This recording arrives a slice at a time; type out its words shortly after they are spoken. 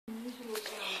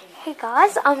Hey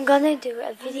guys, I'm gonna do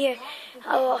a video,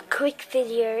 a quick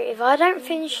video. If I don't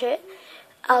finish it,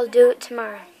 I'll do it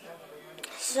tomorrow.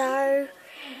 So,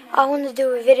 I want to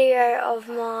do a video of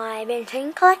my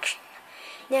Ben10 collection.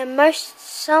 Now,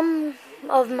 some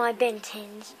of my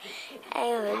Ben10s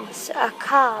aliens are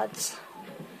cards.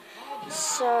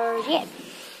 So, yeah,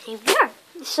 here we go.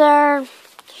 So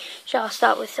I'll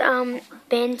start with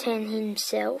Ben10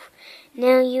 himself.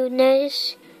 Now, you'll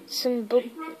notice some blue,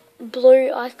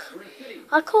 I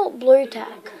call it blue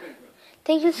tack. I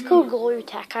think it's called glue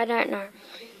tack, I don't know.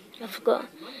 I forgot.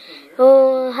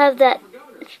 We'll have that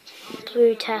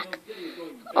blue tack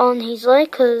on his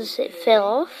leg because it fell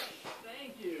off.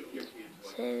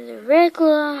 So the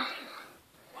regular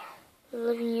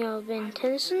 11-year-old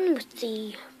Ben10 with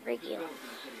the regular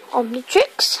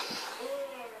Omnitrix.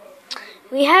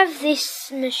 We have this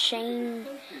machine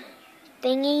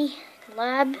thingy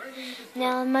lab.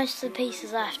 Now most of the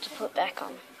pieces I have to put back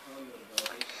on.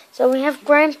 So we have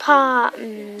Grandpa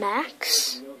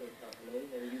Max.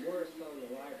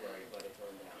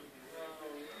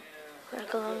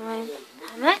 Regular Grandpa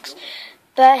Max.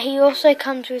 But he also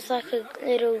comes with like a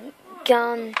little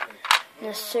gun and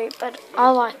a suit, but I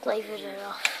like leaving it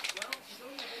off.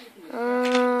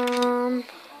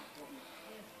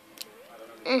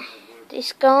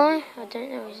 This guy, I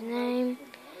don't know his name.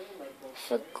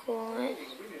 Forgot.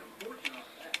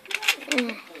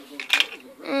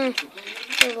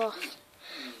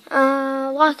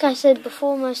 Like I said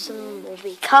before, most of them will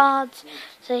be cards.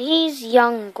 So here's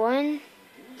young Gwen.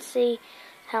 See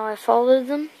how I folded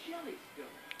them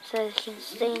so they can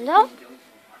stand up.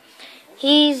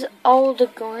 Here's older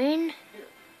Gwen.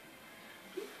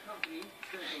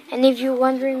 And if you're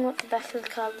wondering what the back of the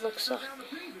card looks like,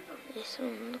 this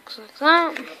one looks like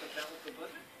that.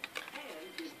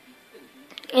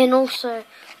 And also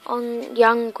on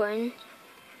young Gwen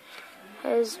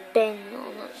has Ben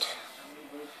on it.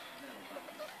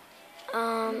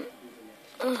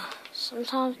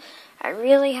 Sometimes I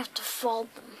really have to fold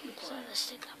them so they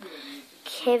stick up.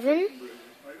 Kevin.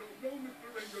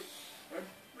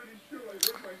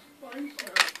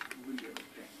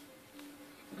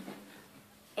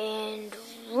 And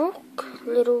Rook,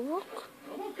 little Rook.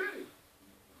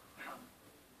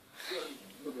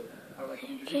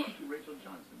 Okay.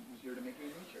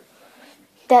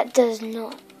 That does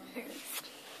not move.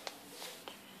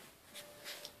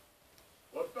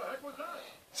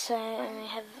 So we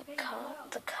have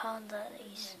the card that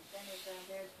is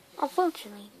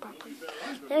unfortunately broken.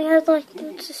 They have like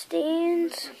lots of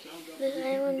stands.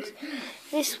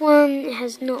 This one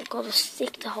has not got a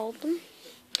stick to hold them.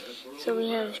 So we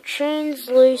have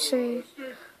translucent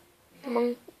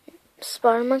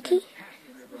spider monkey,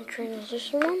 a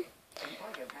translucent one,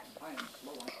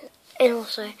 and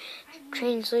also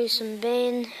translucent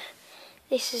Ben.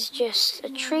 This is just a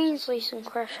translucent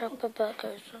crash hopper, but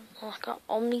goes like an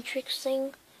Omnitrix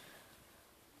thing.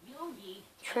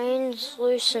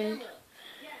 Translucent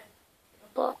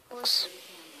box.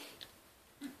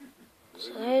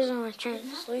 So those are my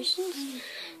translucents.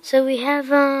 So we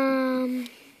have I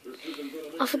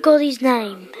forgot his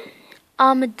name.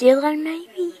 Armadillo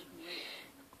maybe?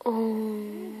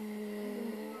 Oh,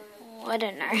 I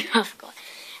don't know. I forgot.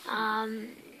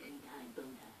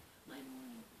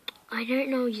 I don't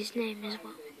know his name as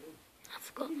well. I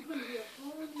forgot.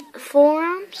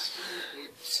 Forearms.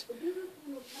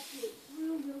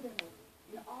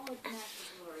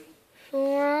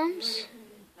 Forearms.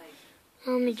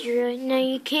 Armadillo. No,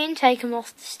 you can take them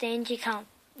off the stand. You can't.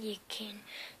 You can.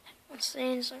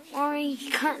 Stands, don't worry.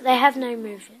 You can't. They have no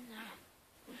movement. No.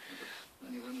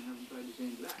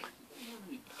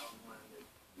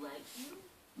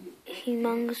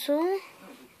 Humongousaur.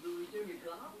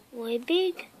 Way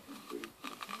big.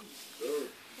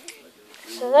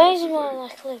 So those are my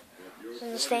like levels on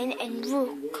the stand, and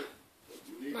Rook,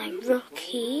 my Rook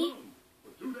here,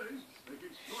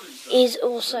 is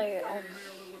also on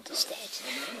the stands.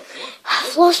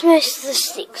 I've lost most of the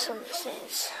sticks on the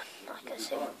stands, like I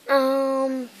said.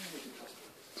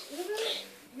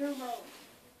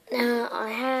 I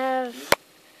have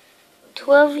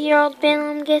 12-year-old Ben,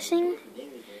 I'm guessing,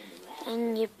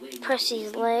 and you press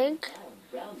his leg.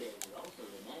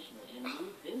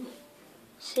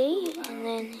 See, and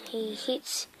then he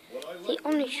hits the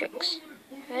Omnitrix.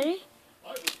 Ready?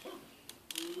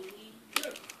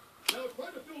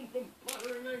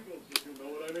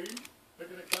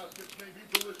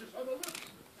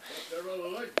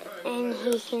 And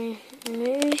he can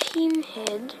move him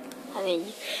head. I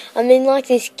mean like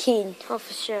this kid off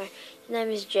the show. His name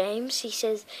is James. He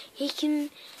says he can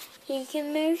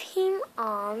move him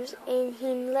arms and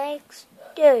him legs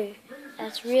too.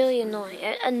 That's really annoying.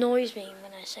 It annoys me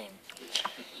when I say him.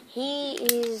 He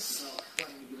is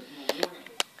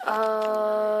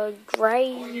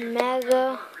Grey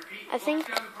Maga, I think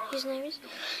his name is,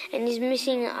 and he's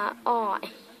missing an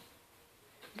eye.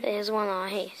 There's one eye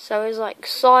here, so he's like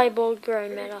cyborg Grey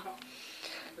Maga.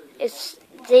 He's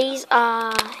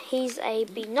a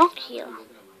binocular,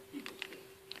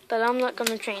 but I'm not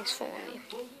gonna transform him.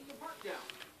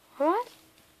 Alright?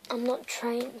 I'm not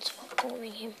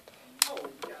transforming him.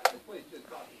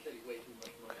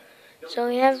 So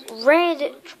we have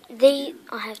red. I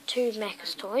have two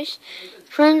Mechas toys.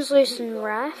 Translucent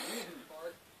Wrath.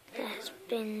 There's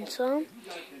Ben10.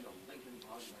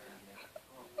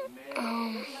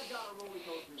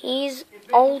 He's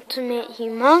Ultimate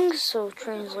Humongous or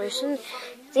Translucent.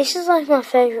 This is like my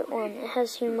favourite one. It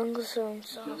has Humongous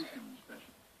inside.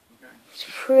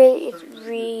 It's really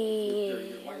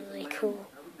cool.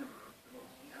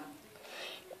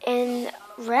 And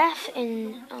Wrath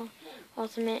and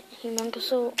Ultimate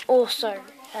Humongous also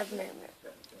have movement.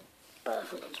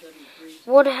 Perfect.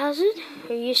 Water Hazard,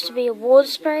 who used to be a water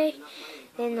spray,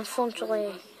 then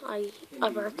unfortunately I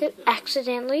broke it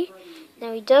accidentally.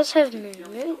 Now he does have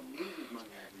movement,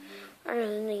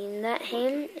 only in that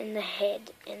hand, in the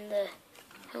head, in the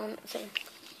helmet thing.